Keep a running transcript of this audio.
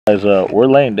Guys, we're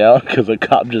laying down because a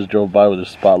cop just drove by with a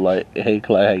spotlight. Hey,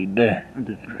 Clyde, how you doing?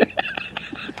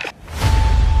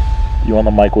 You on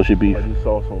the mic? What's your beef? I just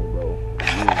saw something, bro.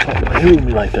 Don't hit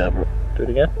me like that, bro. Do it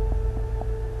again.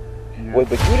 Yeah. Wait,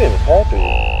 but you didn't have to.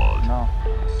 No.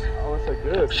 Oh, it's like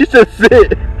this. She said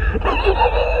sit.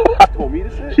 You told me to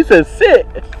sit? She said sit.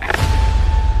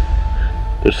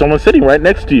 There's someone sitting right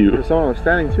next to you. There's someone was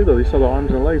standing too, though. They saw the arms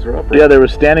and legs were up. Right? Yeah, they were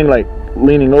standing like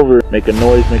leaning over. Make a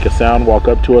noise, make a sound, walk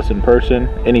up to us in person,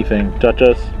 anything, touch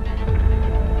us,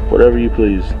 whatever you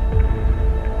please.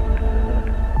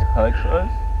 Alex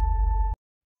us?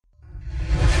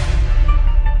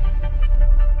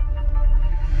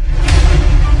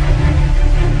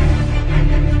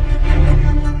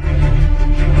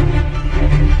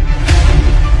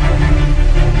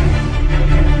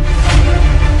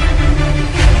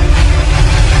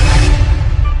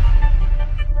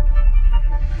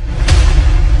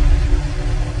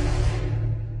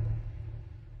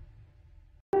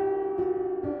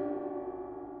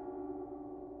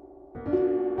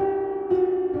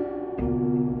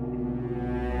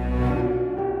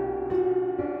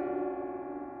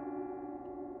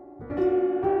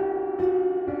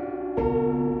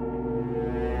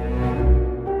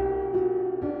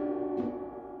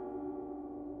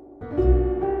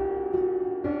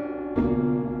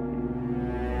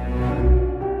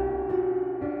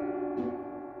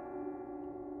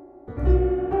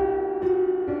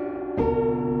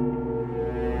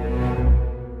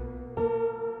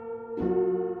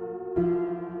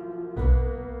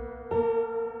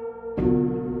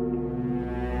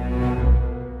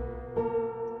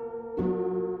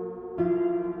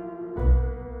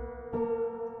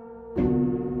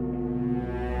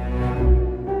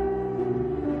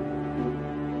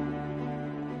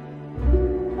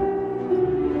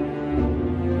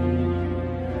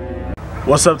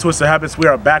 What's up, Twisted Habits? We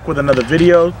are back with another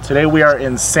video. Today we are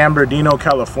in San Bernardino,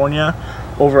 California,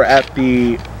 over at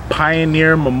the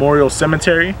Pioneer Memorial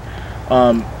Cemetery.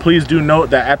 Please do note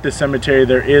that at this cemetery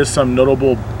there is some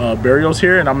notable burials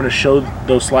here, and I'm going to show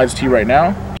those slides to you right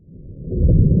now.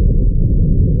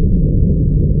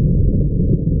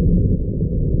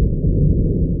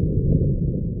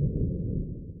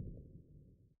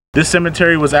 This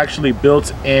cemetery was actually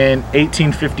built in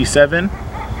 1857.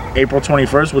 April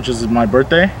 21st, which is my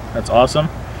birthday. That's awesome.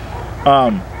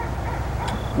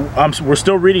 We're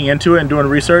still reading into it and doing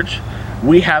research.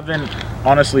 We haven't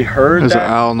honestly heard There's that.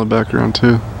 an owl in the background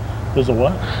too. There's a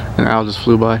what? An owl just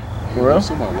flew by. For real?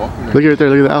 Somebody walking right. Look right there,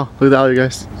 look at the owl. Look at the owl, you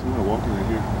guys. Somebody walking right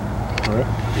here. For real?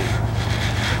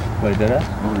 Wait, deadass?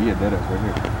 Oh yeah, deadass right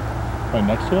here. Right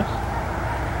next to us?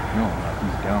 No,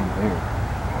 he's down there.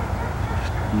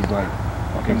 He's like,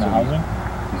 okay, In the so housing?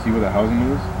 You see where the housing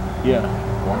is? Yeah.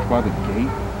 Watch by the gate.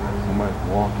 Somebody's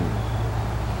walking.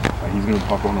 Like he's gonna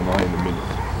pop on the line in a minute.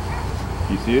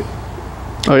 You see it?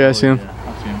 Oh yeah, I see him. Yeah,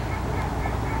 I see him.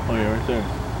 Oh yeah, right there.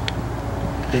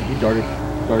 I think he darted.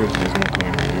 There's one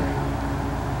coming right here.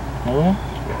 Another one?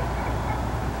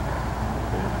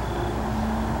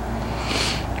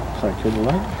 Sorry, kill the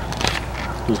light.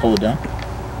 Just hold it down.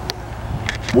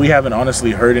 We haven't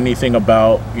honestly heard anything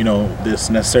about, you know, this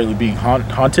necessarily being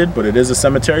haunted, but it is a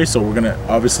cemetery, so we're gonna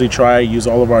obviously use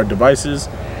all of our devices.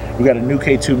 We got a new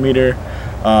K2 meter.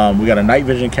 We got a night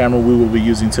vision camera we will be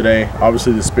using today.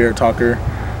 Obviously the spirit talker.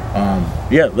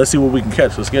 Yeah, let's see what we can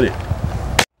catch. Let's get it.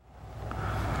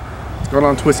 What's going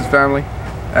on, Twisted family?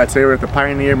 Today we're at the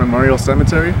Pioneer Memorial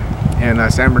Cemetery in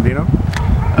San Bernardino.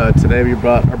 Today we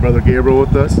brought our brother Gabriel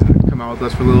with us. Come out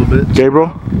with us for a little bit.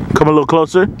 Gabriel, come a little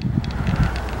closer.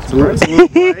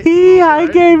 Hi,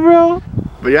 Gabriel.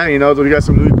 But yeah, you know, we got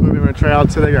some new equipment we're gonna try out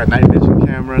today. We got a night vision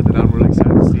camera that I'm really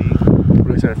excited to see.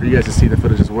 Really excited for you guys to see the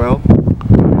footage as well. Really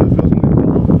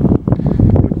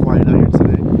quiet out here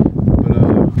today.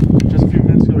 But just a few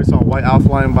minutes ago we saw a white owl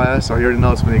flying by us, so you already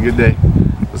know it's been a good day.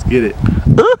 Let's get it.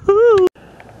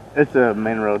 It's a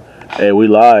main road. Hey, we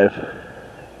live.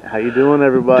 How you doing,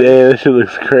 everybody? Yeah, this shit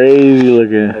looks crazy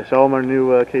looking. Hey, show them our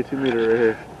new K2 meter right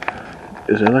here.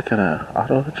 Is there like an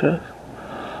auto adjust?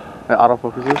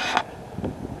 Autofocus is?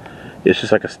 It's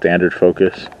just like a standard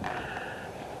focus.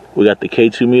 We got the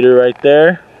K2 meter right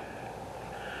there.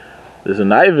 There's a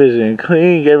night vision.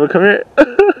 Clean. Gabriel, come here.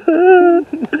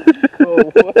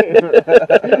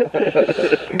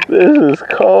 This is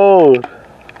cold.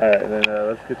 Alright, then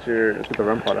let's get the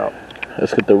REM pod out.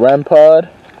 Let's get the REM pod.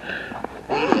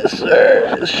 Yes,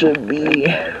 sir. This should be.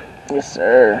 Yes,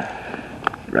 sir.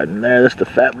 Right in there. That's the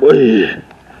fat boy.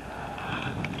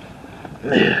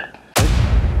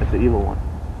 That's the evil one.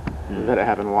 That it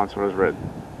happened once when it was red.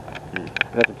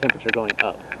 That's the temperature going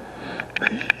up.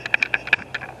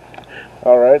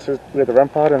 Alright, so we get the REM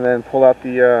pod and then pull out the,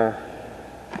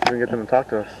 we can get them to talk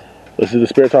to us. Let's do the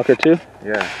Spirit Talker too?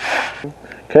 Yeah.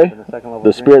 Okay.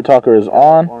 The Spirit Talker is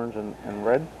on. Orange and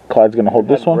red. Clyde's gonna hold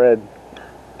this one. Red.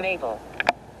 Mabel.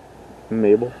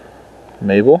 Mabel.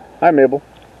 Mabel. Hi, Mabel.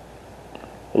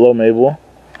 Hello, Mabel.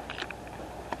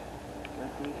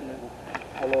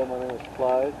 Hello, my name is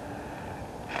Clyde.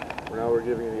 Now we're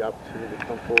giving you the opportunity to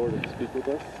come forward and speak with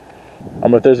us.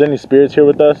 If there's any spirits here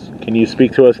with us, can you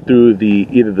speak to us through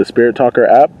either the Spirit Talker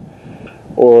app,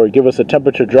 or give us a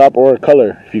temperature drop or a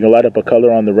color? If you can light up a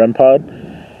color on the REM pod,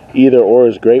 either or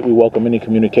is great. We welcome any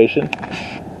communication.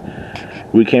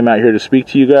 We came out here to speak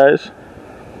to you guys.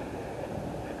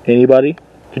 Anybody?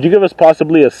 Could you give us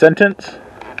possibly a sentence?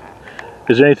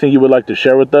 Is there anything you would like to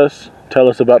share with us? Tell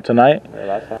us about tonight?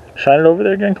 Shine it over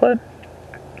there again, Clyde.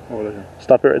 Over there.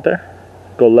 Stop it right there.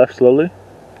 Go left slowly.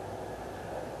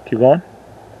 Keep going.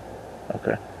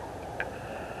 Okay.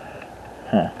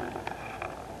 Huh.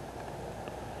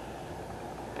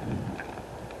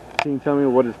 Can you tell me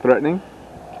what is threatening?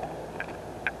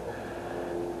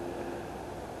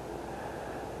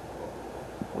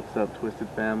 What's up, Twisted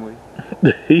Family?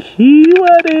 What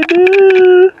they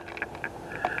do?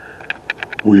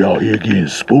 We out here getting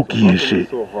spooky and shit.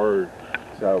 It's so hard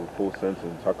to have a full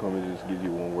sentence. How come it just gives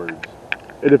you one word?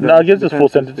 No, it gives us full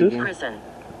sentences. Prison.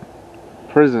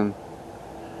 Prison.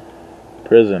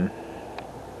 Prison.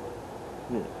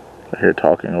 I hear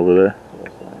talking over there.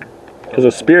 Because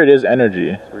a spirit is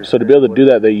energy. So to be able to do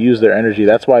that, they use their energy.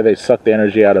 That's why they suck the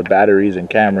energy out of batteries and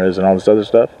cameras and all this other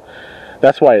stuff.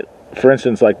 That's why, for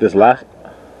instance, like this last...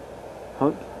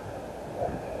 Hunt?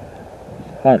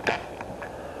 Hunt.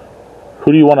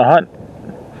 Who do you want to hunt?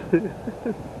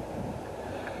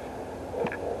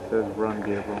 Says run,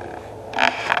 Gabriel.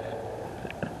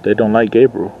 They don't like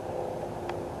Gabriel.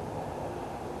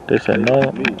 They said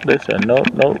no. They said no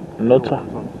talk.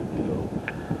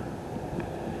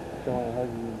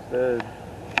 Instead.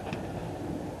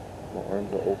 My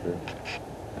arms are open.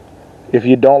 If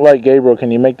you don't like Gabriel,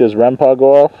 can you make this REM pod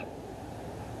go off?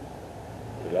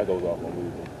 If that goes off, I'm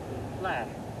leaving. Laugh.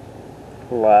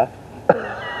 Laugh.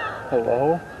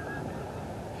 Hello?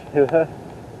 Hear that?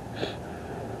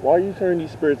 Why are you turning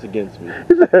these spirits against me?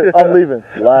 I'm leaving.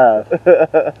 Laugh.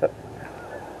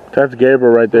 That's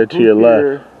Gabriel right there to your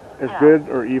left. Is good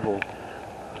or evil?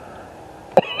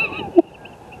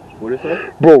 What is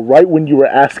that? Bro, right when you were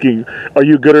asking, are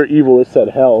you good or evil, it said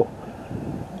hell.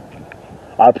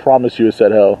 I promise you it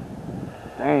said hell.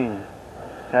 Dang.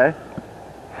 Okay.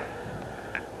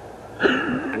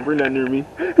 Don't bring that near me.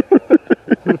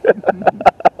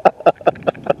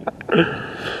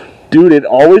 Dude, it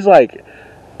always like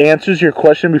answers your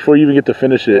question before you even get to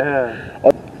finish it. Yeah.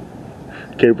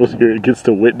 Gabriel's here and gets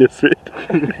to witness it.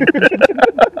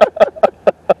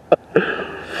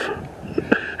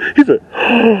 He said,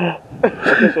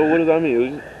 Okay, so what does that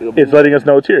mean? it's letting us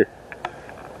know it's here.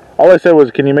 All I said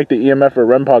was, can you make the EMF or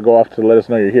REM pod go off to let us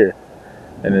know you're here?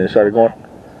 And then it started going.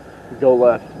 Go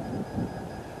left.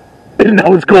 And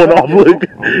now it's going off. Look.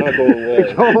 I'm not going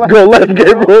left. Go left,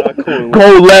 Gabriel.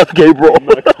 Go left, Gabriel.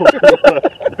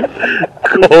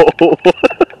 Go.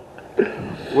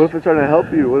 What if it's trying to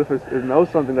help you? What if it knows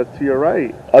something that's to your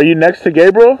right? Are you next to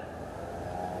Gabriel?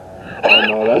 Oh,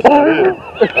 no, that's not it.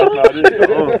 That's not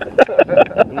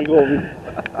it. Let me go over here.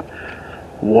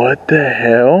 What the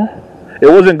hell? It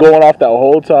wasn't going off that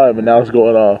whole time, and now it's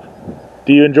going off.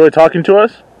 Do you enjoy talking to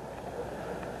us?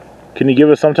 Can you give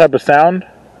us some type of sound?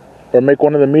 Or make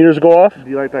one of the meters go off? Do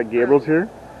you like that Gabriel's here?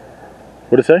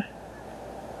 What'd it say?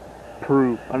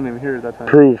 Prove. I didn't even hear it that time.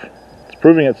 Prove. It's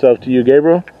proving itself to you,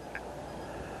 Gabriel.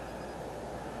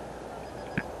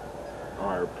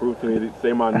 Alright, prove to me.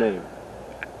 Say my name.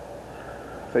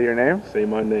 Say your name? Say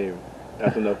my name.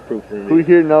 That's enough proof for me. Who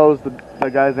here knows the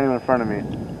guy's name in front of me?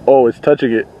 Oh, it's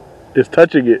touching it. It's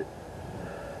touching it.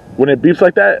 When it beeps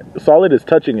like that, solid is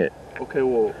touching it. Okay,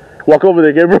 well. Walk over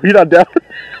there, Gabriel. You're not down.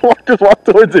 Just walk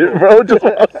towards it, bro. Just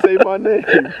walk. Say my name.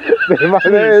 Say my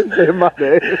name. Say my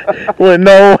name. When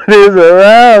no one is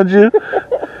around you.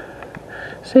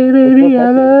 Say, baby,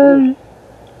 I love you.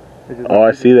 Oh,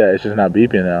 I see that. It's just not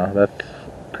beeping now. That's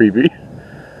creepy.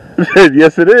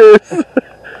 Yes, it is.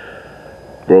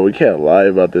 Bro, we can't lie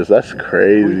about this. That's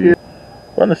crazy.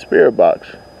 Run the spirit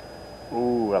box.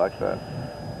 Ooh, I like that.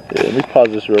 Yeah, let me pause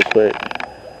this real quick.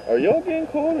 Are y'all getting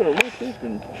colder or what's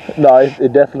sleeping? No,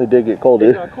 it definitely did get colder.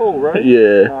 It's not cold, right?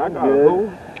 Yeah. Nah, I got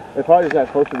cold. It probably just got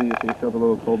closer to you so you felt a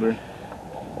little colder.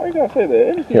 Why you gotta say that?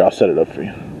 Anything? Here, I'll set it up for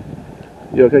you.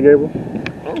 You okay, Gabriel?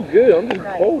 I'm good. I'm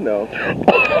just cold now.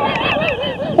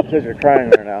 Because you're crying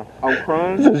right now. I'm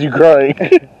crying. Says you crying.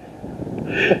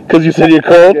 Because you said you're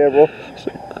cold? Gabriel.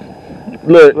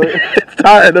 Look, it's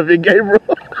tired of it, Gabriel.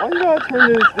 Why you gotta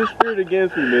turn this spirit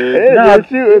against me, man? It Nah,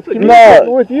 it's you. It's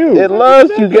with you. It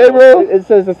loves you, Gabriel. It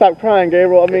says to stop crying,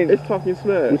 Gabriel. I mean, It's talking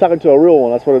smack. we're talking to a real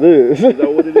one. That's what it is. Is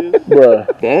that what it is?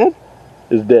 Bruh, Dad?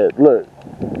 it's dead. Look,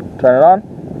 turn it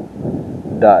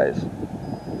on. Dies.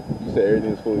 You said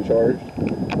everything's fully charged.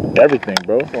 Everything,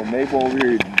 bro. So Mabel over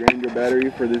here draining your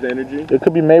battery for this energy. It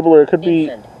could be Mabel or it could be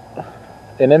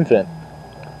an infant.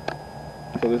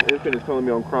 So this infant is telling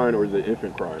me I'm crying, or is the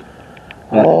infant crying?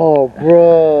 Oh,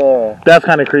 bruh. That's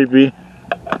kind of creepy.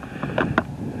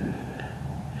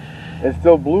 It's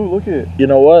still blue. Look at it. You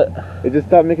know what? It just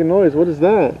stopped making noise. What is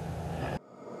that?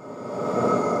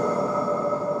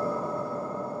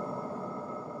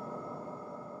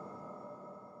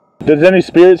 If there's any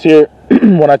spirits here,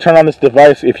 when I turn on this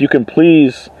device, if you can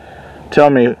please tell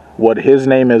me what his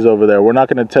name is over there. We're not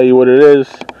going to tell you what it is,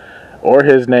 or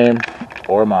his name,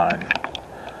 or mine.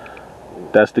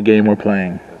 That's the game we're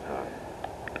playing.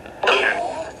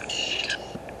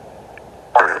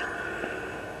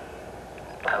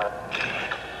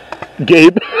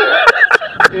 Gabe.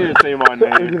 It didn't say my In the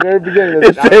name. very beginning.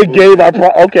 It said Gabe.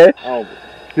 Okay. Oh,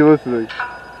 Keep listening.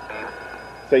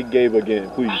 say Gabe again,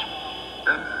 please.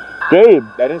 Gabe.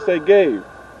 That didn't say Gabe.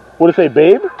 What did it say,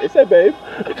 babe? It said babe.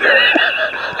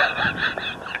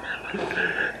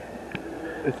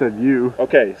 It said you.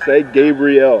 Okay, say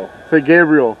Gabriel. Say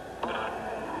Gabriel.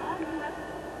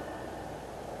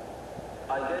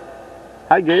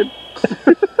 Hi, Gabe.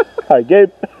 Hi,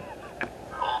 Gabe.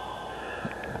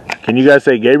 Can you guys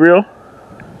say Gabriel?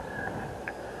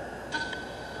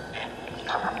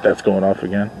 That's going off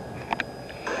again.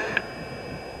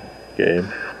 Gabe.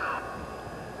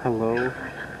 Hello.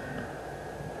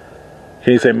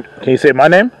 Can you say my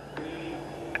name?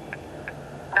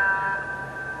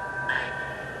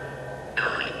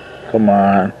 Come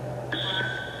on.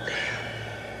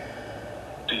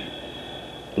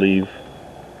 Leave.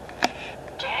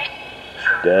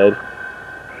 Dead.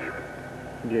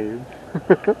 Gabe.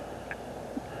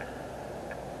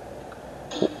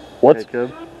 What's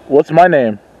what's my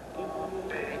name?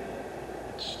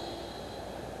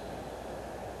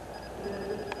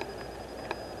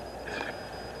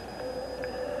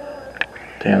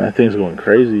 Damn, that thing's going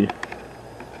crazy.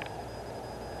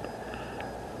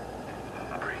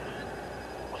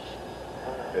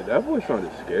 Hey, that voice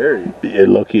sounded scary. It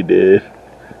low-key did.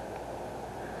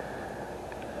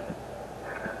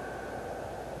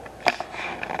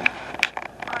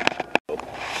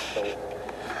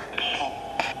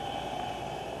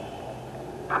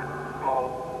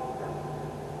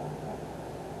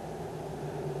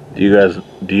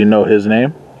 Do you know his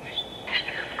name?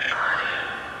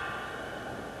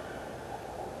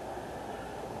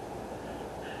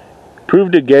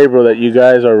 Prove to Gabriel that you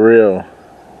guys are real.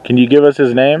 Can you give us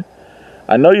his name?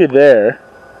 I know you're there.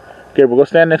 Gabriel, go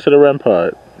stand next to the REM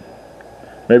pod.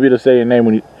 Maybe to say your name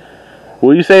when you...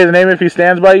 Will you say his name if he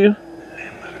stands by you?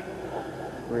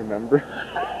 Remember?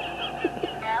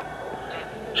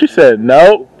 She said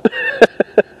no.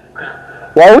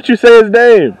 Why would you say his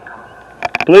name?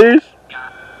 Please?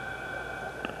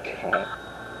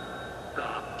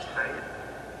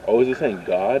 Oh, is it saying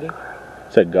God? It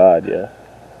said God, yeah.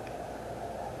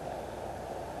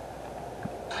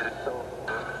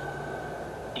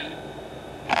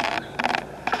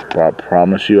 Bro, I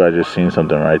promise you I just seen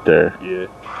something right there. Yeah.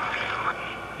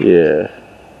 Yeah.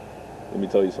 Let me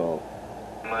tell you something.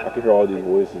 I can hear all these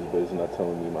voices, but it's not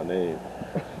telling me my name.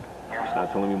 It's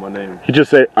not telling me my name. He just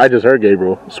said, I just heard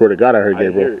Gabriel. Swear to God I heard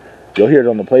Gabriel. Hear it. You'll hear it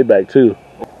on the playback too.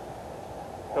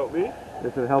 Help me?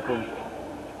 They said help him.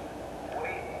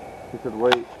 He said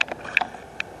wait.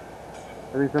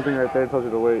 I think something right there tells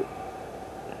you to wait.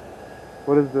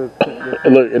 What is this?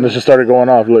 Look, and it just started going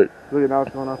off. Look. Look at now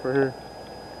it's going off right here.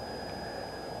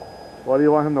 Why do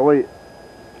you want him to wait?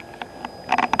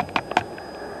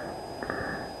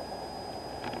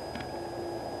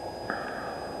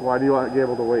 Why do you want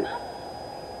Gable to wait?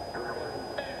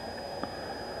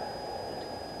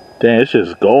 Dang, it's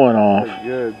just going off. That's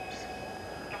good.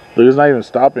 Look, it's not even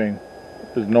stopping.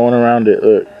 There's no one around it.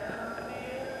 Look.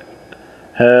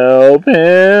 Help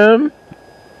him.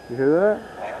 You hear that?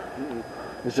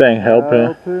 It's saying help him.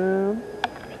 Help him.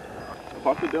 If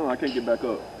I sit down, I can't get back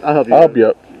up. I'll help you. I'll help you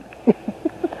up.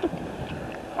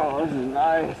 Oh, this is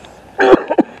nice.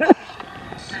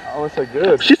 Oh, it's so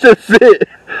good. She said sit.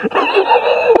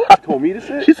 Told me to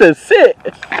sit? She said sit.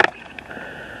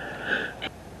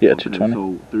 Yeah, 220.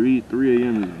 So 3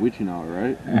 a.m. is witching hour,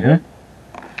 right?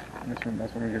 Mm-hmm.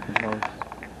 That's when we get the most.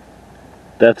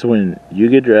 That's when you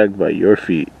get dragged by your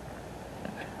feet.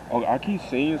 Oh, I keep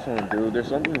seeing something, dude. There's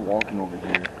something walking over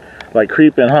here. Like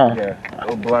creeping, huh? Yeah.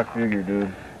 A black figure,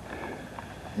 dude.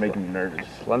 Making me nervous.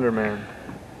 Slender Man.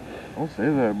 Don't say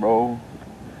that, bro.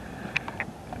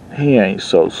 He ain't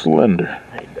so slender.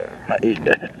 I hate that. I hate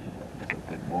that. That's a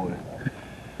big boy.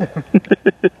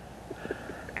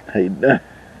 I hate that.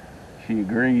 She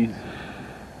agrees.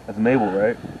 That's Mabel,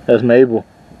 right? That's Mabel.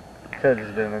 Could have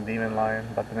just been a demon lion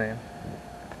about the name.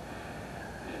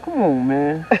 Come on,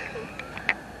 man.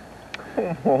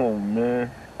 Come on,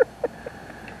 man.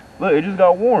 Look, it just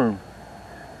got warm.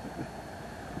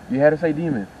 You had to say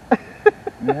demon.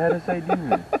 You had to say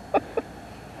demon.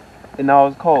 And now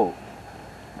it's cold.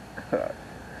 I'm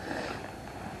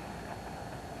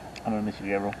gonna miss you,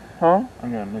 Gabriel. Huh?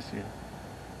 I'm gonna miss you.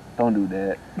 Don't do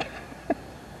that.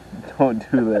 Don't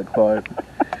do that, Clark.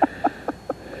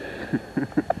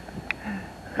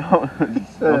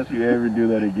 Don't you ever do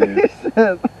that again.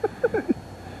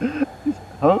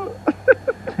 Huh?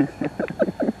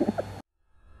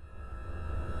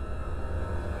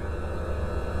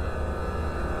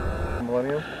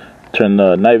 Millennium? Turn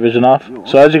the night vision off.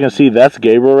 So as you can see, that's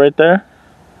Gabriel right there.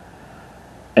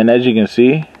 And as you can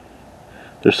see,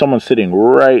 there's someone sitting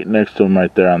right next to him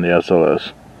right there on the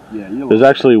SLS. Yeah, There's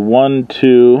actually 1,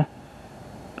 2,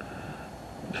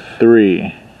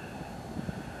 3,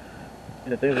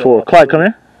 4. Clyde, come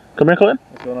here. Come here, Clyde.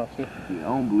 What's going on, too? Yeah, I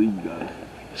don't believe you guys.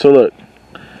 So look,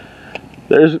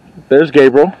 there's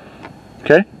Gabriel.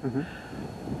 Okay. Mhm.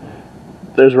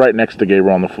 There's right next to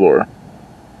Gabriel on the floor.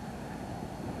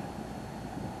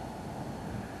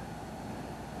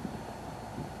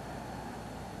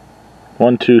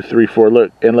 One, 2, 3, 4.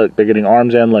 Look, and look, they're getting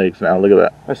arms and legs now. Look at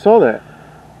that. I saw that.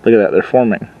 Look at that. They're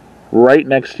forming. Right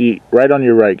next to you, right on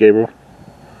your right, Gabriel.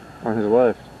 On his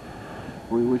left.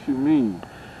 What you mean?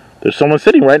 There's someone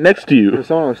sitting right next to you. There's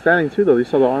someone was standing too, though. You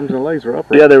saw the arms and legs were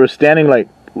upright. Yeah, they were standing like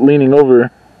leaning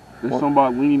over. There's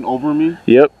somebody leaning over me?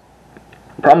 Yep.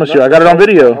 Promise you, I got it on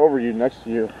video. Over you, next to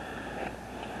you.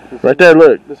 Right there,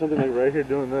 look. There's something like right here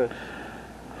doing this.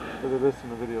 Look at this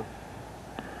in the video.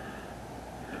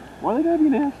 Why they gotta be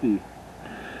nasty?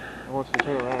 I want you to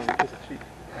turn around and kiss the cheek.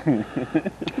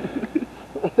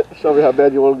 Show me how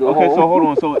bad you want to go Okay, home. so hold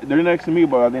on. So they're next to me,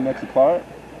 but are they next to Clyde?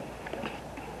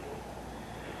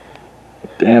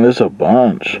 Damn, there's a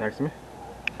bunch. Next to me?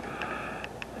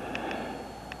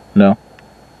 No.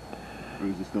 Or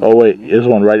is it still Oh wait, there's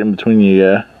one right in between you,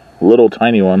 yeah. Little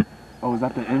tiny one. Oh, is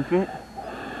that the infant?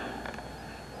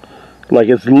 Like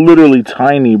it's literally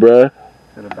tiny, bruh.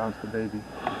 Gonna bounce the baby.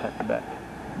 Back to back.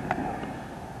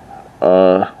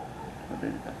 The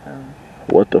baby back down.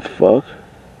 What the fuck?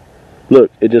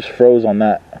 Look, it just froze on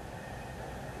that.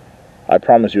 I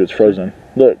promise you it's frozen.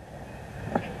 Look.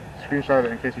 Screenshot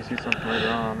it in case you see something later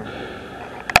on.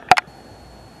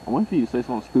 I want for you to say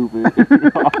something stupid.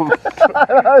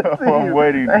 I'm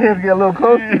waiting. I had to get a little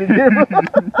closer to get him.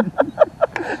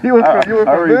 You went I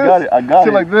already got it. I got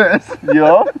it. like this.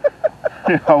 Yo.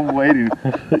 I'm waiting.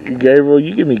 Gabriel,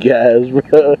 you give me gas,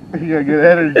 bro. You got good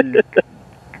energy.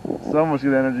 So much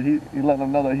good energy. He letting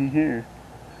them know that he here.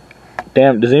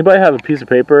 Damn, does anybody have a piece of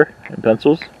paper and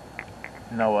pencils?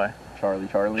 No way. Charlie.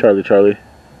 Charlie.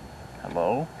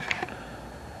 Hello?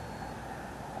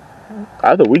 I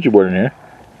have the Ouija board in here.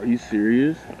 Are you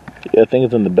serious? Yeah, I think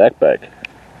it's in the backpack.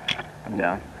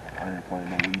 Yeah. I didn't play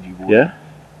no Ouija board. Yeah?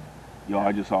 Yo,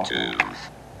 I just saw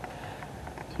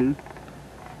Tooth?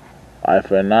 Eye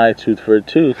for an eye, tooth for a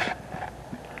tooth.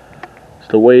 It's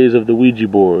the ways of the Ouija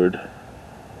board.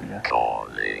 Yeah.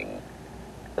 Calling.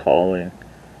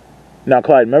 Now,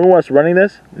 Clyde, remember us running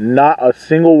this? Not a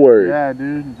single word. Yeah,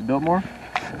 dude. Is it Biltmore?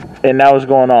 And now it's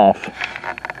going off.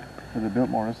 Is it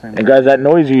Biltmore? This thing. And guys, that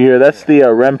noise you hear, that's the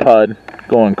REM pod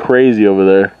going crazy over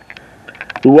there.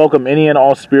 We welcome any and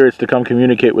all spirits to come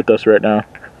communicate with us right now.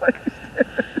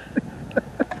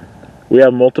 We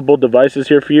have multiple devices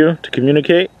here for you to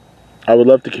communicate. I would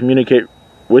love to communicate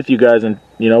with you guys, and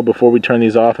before we turn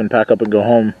these off and pack up and go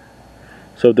home.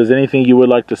 So if there's anything you would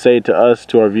like to say to us,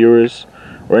 to our viewers,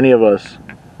 or any of us,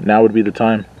 now would be the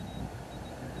time.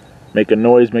 Make a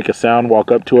noise, make a sound,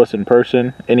 walk up to us in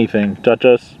person, anything, touch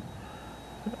us,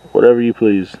 whatever you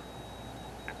please.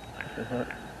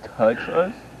 Touch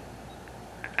us?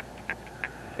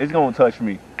 It's gonna touch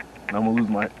me. And I'm gonna lose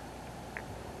my...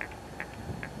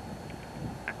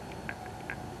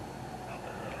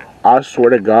 I swear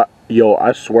to God, yo,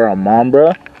 I swear on Mom,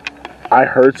 bruh, I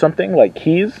heard something like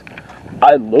keys.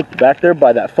 I looked back there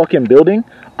by that fucking building.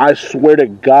 I swear to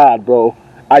God, bro,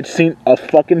 I'd seen a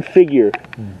fucking figure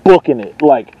booking it,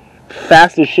 like,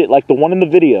 fast as shit, like the one in the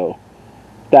video.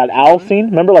 That owl scene,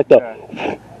 remember, like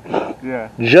the... Yeah.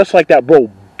 Just like that, bro,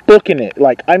 booking it,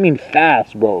 like, I mean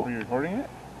fast, bro. Were you recording it?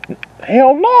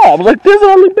 Hell no, I was like, there's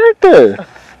only back there.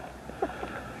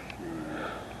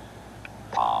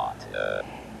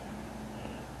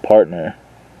 Partner.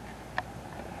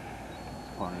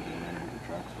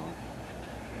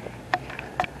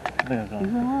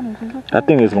 That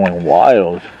thing is going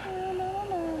wild.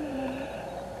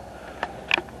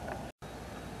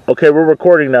 Okay, we're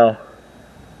recording now.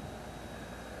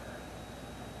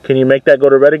 Can you make that go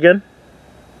to red again?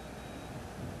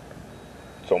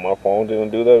 So my phone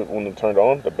didn't do that when it turned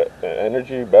on? The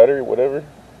energy, battery, whatever?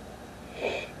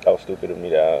 That was stupid of me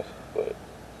to ask, but...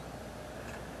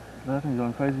 That thing's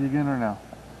going crazy again or now?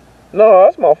 No,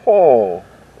 that's my phone.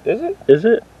 Is it? Is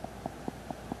it?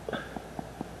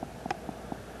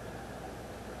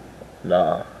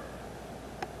 Nah.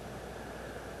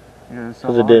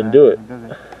 Because it didn't do it.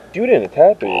 You didn't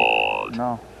tap it.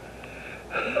 No.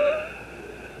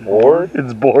 Bored?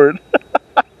 It's bored.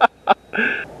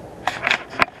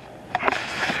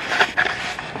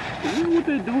 You know what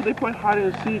they do? They play hide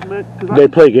and seek, man. They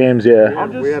play games, yeah.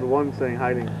 We had one saying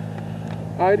hiding.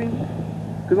 Hiding?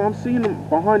 Because I'm seeing them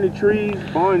behind the trees,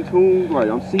 behind tombs. Like,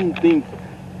 I'm seeing things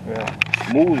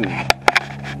moving.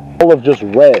 All of just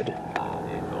red.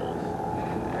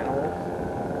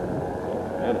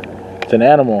 It's an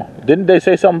animal. Didn't they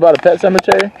say something about a pet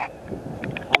cemetery?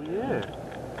 Oh, yeah.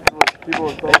 People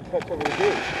are throwing pets over the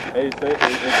gate. Hey, it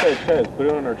says chest. Put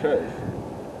it on our chest.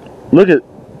 Look at,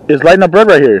 it's lighting up red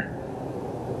right here.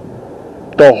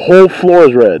 The whole floor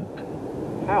is red.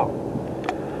 How?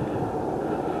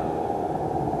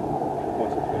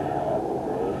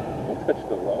 Don't touch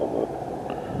the lava.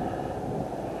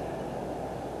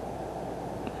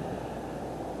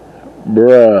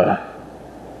 Bruh.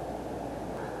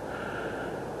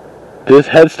 This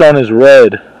headstone is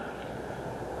red.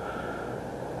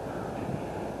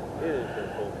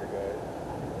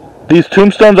 These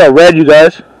tombstones are red, you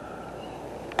guys.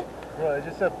 Bro, it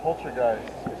just said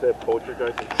poltergeist. It said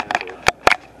poltergeist and candle.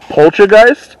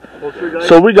 Poltergeist? Poltergeist?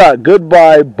 So we got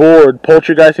goodbye, board,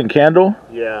 poltergeist, and candle.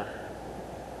 Yeah.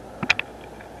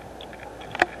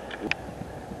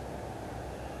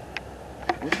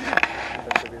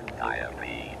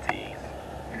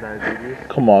 Diabetes.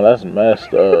 Come on, that's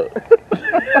messed up.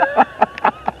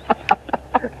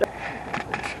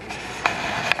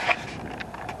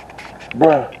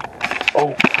 Bruh.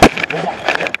 Oh.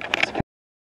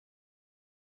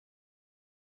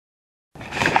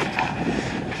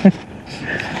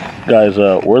 Guys,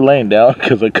 we're laying down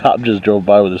because a cop just drove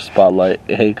by with a spotlight.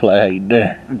 Hey, Clyde, how you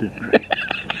doing?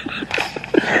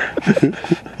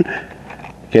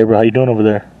 Gabriel, how you doing over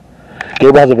there?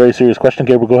 Gabriel has a very serious question.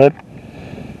 Gabriel, go ahead.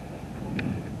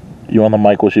 You on the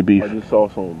mic? What's your beef? I just saw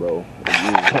something, bro.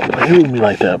 Don't play with me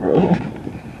like that, bro.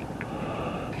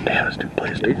 Damn, this dude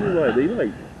plays too much. They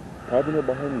like popping up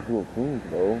behind these little things,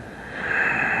 bro.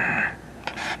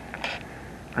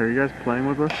 Are you guys playing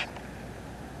with us?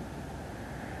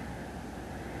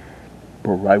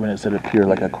 Bro, right when it said appear,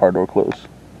 like a car door closed.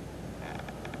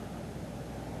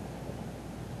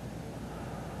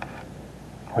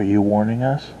 Are you warning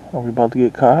us? Are we about to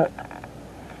get caught?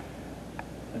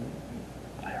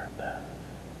 I heard that.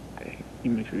 Hey, you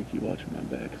make sure you keep watching my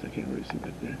back because I can't really see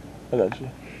back there. I got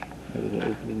you. There's an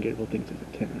opening Gabriel thinks there's a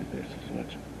tent right there, so just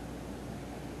watch.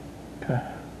 Okay.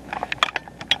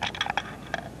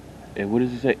 Hey, what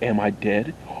does it say? Am I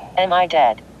dead? Am I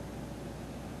dead?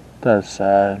 That's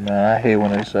sad, man. I hate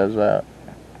when it says that.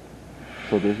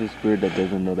 So there's a spirit that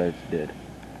doesn't know that it's dead.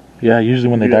 Yeah, usually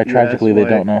when they die tragically, they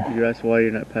don't know. You asked why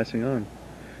you're not passing on.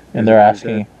 And they're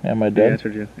asking, am I They dead?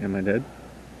 answered you, am I dead?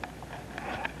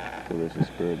 So there's a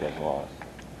spirit that's lost.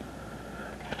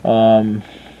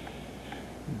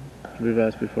 We've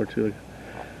asked before too, like,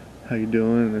 how you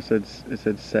doing? And it said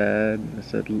sad. It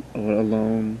said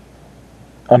alone.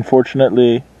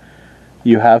 Unfortunately,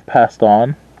 you have passed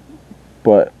on,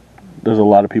 but there's a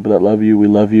lot of people that love you. We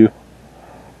love you.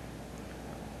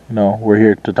 You know, we're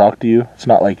here to talk to you. It's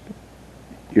not like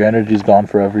your energy's gone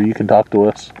forever. You can talk to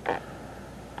us.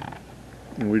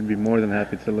 And we'd be more than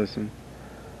happy to listen.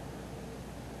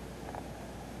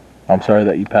 I'm sorry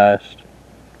that you passed.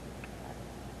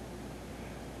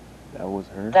 That was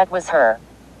her? That was her.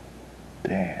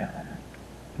 Damn.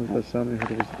 Was that sound you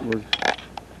heard was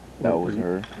That was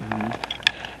her. Mm-hmm.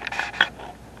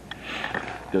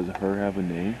 Does her have a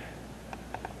name?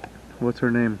 What's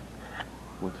her name?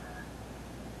 What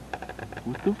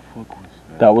the fuck was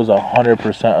that? That was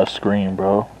 100% a scream,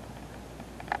 bro.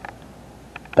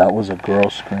 That was a girl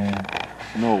scream.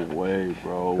 No way,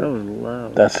 bro. That was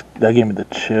loud. That gave me the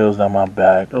chills down my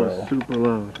back, That bro. was super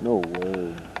loud. No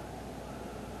way.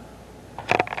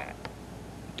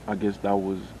 I guess that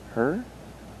was her?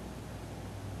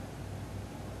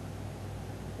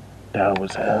 That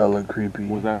was hella creepy.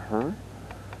 Was that her?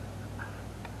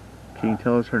 Can you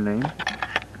tell us her name?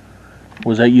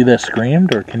 Was that you that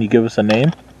screamed, or can you give us a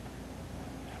name?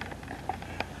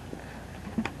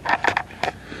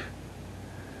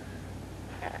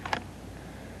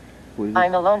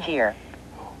 I'm alone here.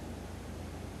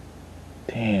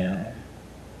 Damn.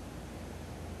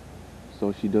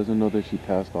 So she doesn't know that she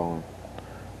passed on.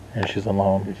 And she's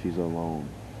alone. And she's alone.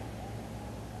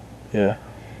 Yeah.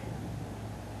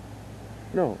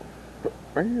 No.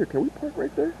 Right here. Can we park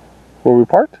right there? Where we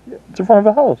parked? Yeah. It's in front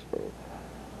of the house.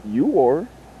 You are.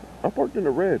 I parked in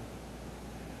the red.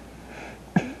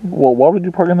 Well, why would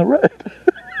you park in the red?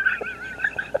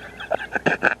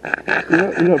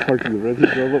 You're not parked in the red. He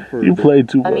drove up for You played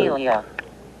too much. Amelia.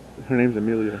 Her name's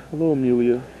Amelia. Hello,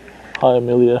 Amelia. Hi,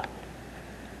 Amelia.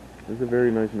 It's a very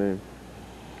nice name.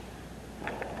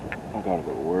 I gotta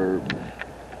go to work.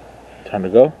 Time to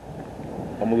go?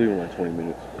 I'm gonna leave in like 20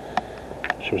 minutes.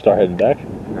 Should we start heading back?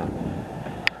 No.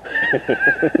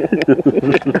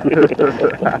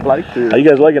 I like it. How you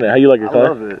guys liking it? How you like your I car?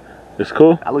 love it. It's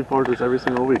cool? I look forward to this every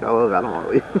single week. I love it. I don't want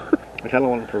to leave. I kind of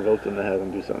want to provoke them to have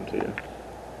them do something to you.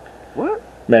 What?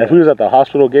 Man, if we was at the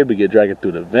hospital, Gabe would get dragged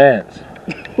through the vents.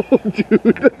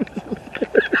 Dude.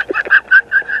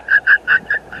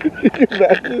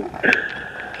 Imagine.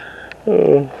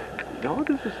 Y'all are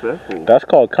disrespectful. That's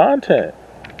called content.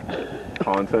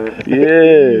 Content.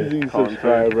 Yeah. Easy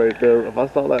subscribe right there. If I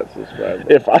saw that,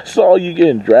 subscribe. If I saw you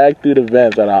getting dragged through the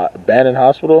vents at an abandoned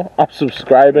hospital, I'm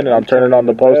subscribing and I'm turning on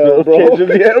the post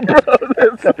notifications. Yeah, bro.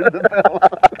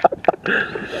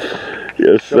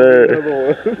 Yes, sir.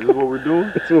 This is what we're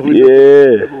doing? That's what we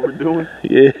Yeah. That's what we're doing?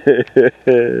 Yeah.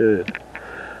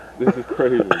 This is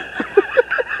crazy.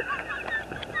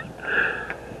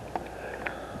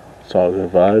 It's all good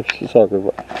vibes. It's all good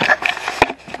vibes.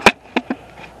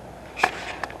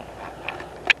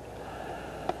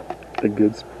 A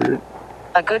good spirit.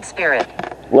 A good spirit.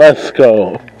 Let's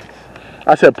go.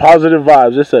 I said positive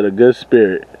vibes. It said a good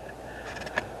spirit.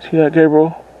 See that,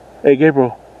 Gabriel? Hey,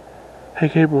 Gabriel. Hey,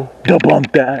 Gabriel.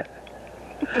 Debunk that.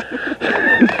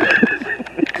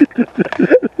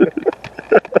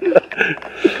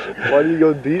 Why do you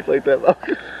go deep like that?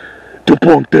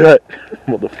 Debunk that.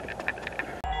 Motherfucker.